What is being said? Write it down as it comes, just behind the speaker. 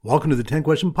Welcome to the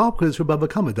 10-question pop quiz for Bava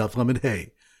Kamma, Daf Lamed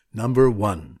Hey. Number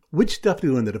 1. Which daf do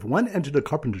you learn that if one entered a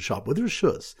carpenter shop with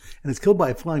reshus and is killed by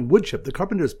a flying wood chip, the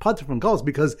carpenter is patur from galus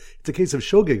because it's a case of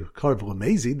shogeg carved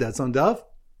lamezi? That's on daf.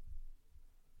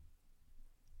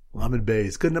 Lamed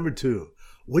Beis. Good. Number 2.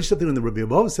 Which daf do you learn that Rabbi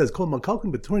Bava says, Kol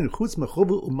makalkin b'torin chutz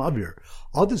mechovel umavir.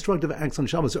 All destructive acts on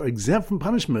Shabbos are exempt from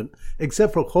punishment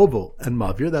except for chovel and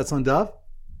mavir? That's on daf.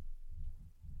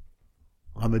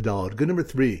 Hamidal. Good. Number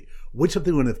 3. Which of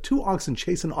the one if two oxen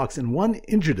chase an ox and one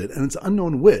injured it, and it's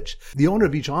unknown which, the owner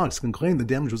of each ox can claim the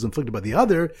damage was inflicted by the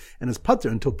other and is patur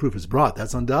until proof is brought?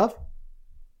 That's on daf.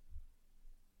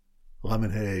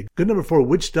 Lamed Hey. Good. Number 4.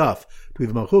 Which daf do we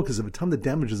have malchukas if a time that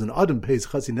damages an adam pays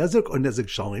chasi nezek or nezek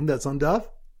shalim? That's on daf.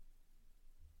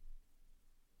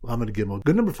 Lamed Gimel.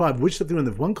 Good. Number 5. Which daf do we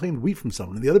have if one claimed wheat from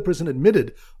someone and the other person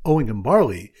admitted owing him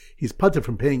barley, he's patur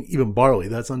from paying even barley?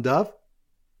 That's on daf.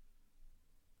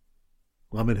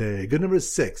 Lamed Hey. Good. Number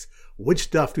 6.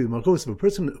 Which daf do we have if a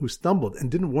person who stumbled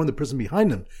and didn't warn the person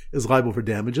behind him is liable for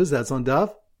damages? That's on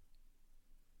daf.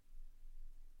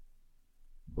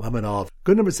 Lamed Aleph.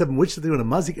 Good. Number 7. Which of the one a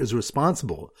mazik is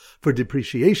responsible for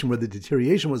depreciation where the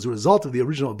deterioration was a result of the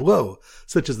original blow,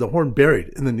 such as the horn buried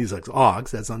in the nizak's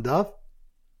ox? That's on daf.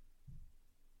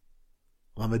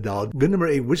 Lamed Daled. Good. Number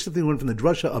 8. Which of the one from the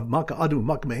drasha of Maka Adu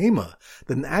Maka Mehema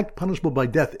that an act punishable by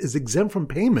death is exempt from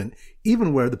payment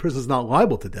even where the person is not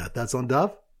liable to death? That's on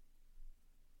daf.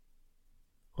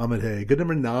 Lamed Hey. Good.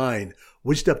 Number 9.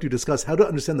 Which daf do you discuss how to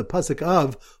understand the pasuk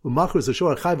of U'machur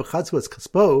zashor achai v'chatzu es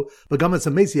kaspo v'gam es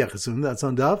hamesi yachasun? That's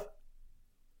on daf.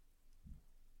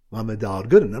 Lamed Daled.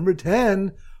 Good. And number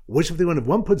 10. Which of the one if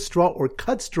one puts straw or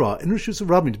cut straw in reshus of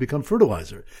rubbing to become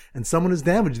fertilizer and someone is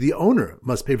damaged, the owner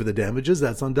must pay for the damages?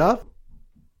 That's on daf.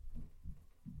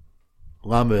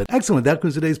 Lamed. Excellent. That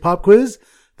concludes today's pop quiz.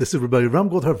 This is Rabbi Ram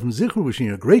Goldhar from Zichru wishing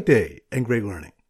you a great day and great learning.